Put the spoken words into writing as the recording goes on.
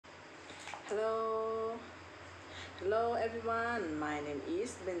Hello, hello everyone. My name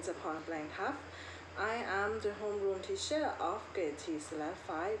is Benjapan Blangthap. I am the homeroom teacher of grade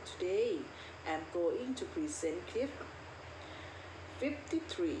 3/5. Today, I'm going to present clip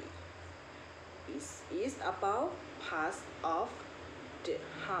 53. It is about parts of the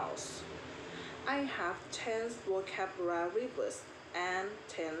house. I have 10 vocabulary words and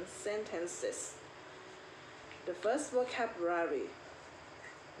 10 sentences. The first vocabulary: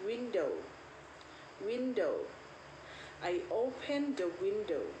 window. Window. I open the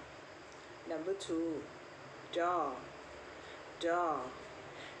window. Number 2, door. Door.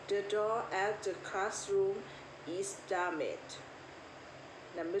 The door at the classroom is damaged.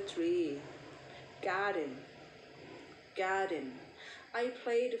 Number 3, garden. Garden. I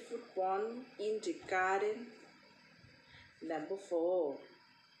played football in the garden. Number 4,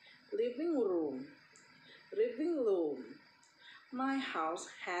 living room. Living room. My house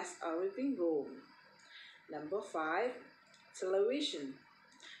has a living room. Number 5, television.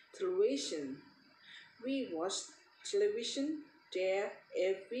 Television. We watch television there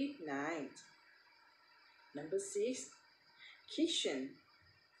every night. Number 6, kitchen.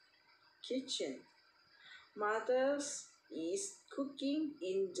 Kitchen. Mother is cooking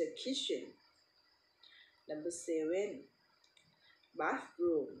in the kitchen. Number 7,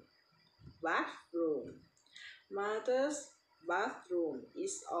 bathroom. Bathroom. Mother's bathroom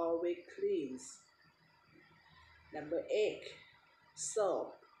is always clean. Number 8,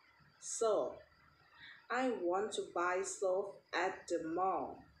 soap. Soap. I want to buy soap at the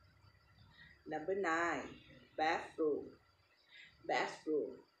mall. Number 9, bathroom.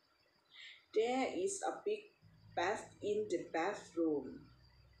 Bathroom. There is a big bath in the bathroom.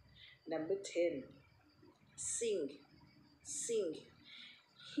 Number 10, sink. Sink.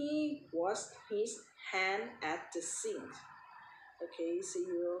 He washed his hand at the sink. Okay, see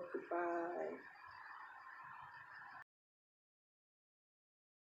you. Goodbye.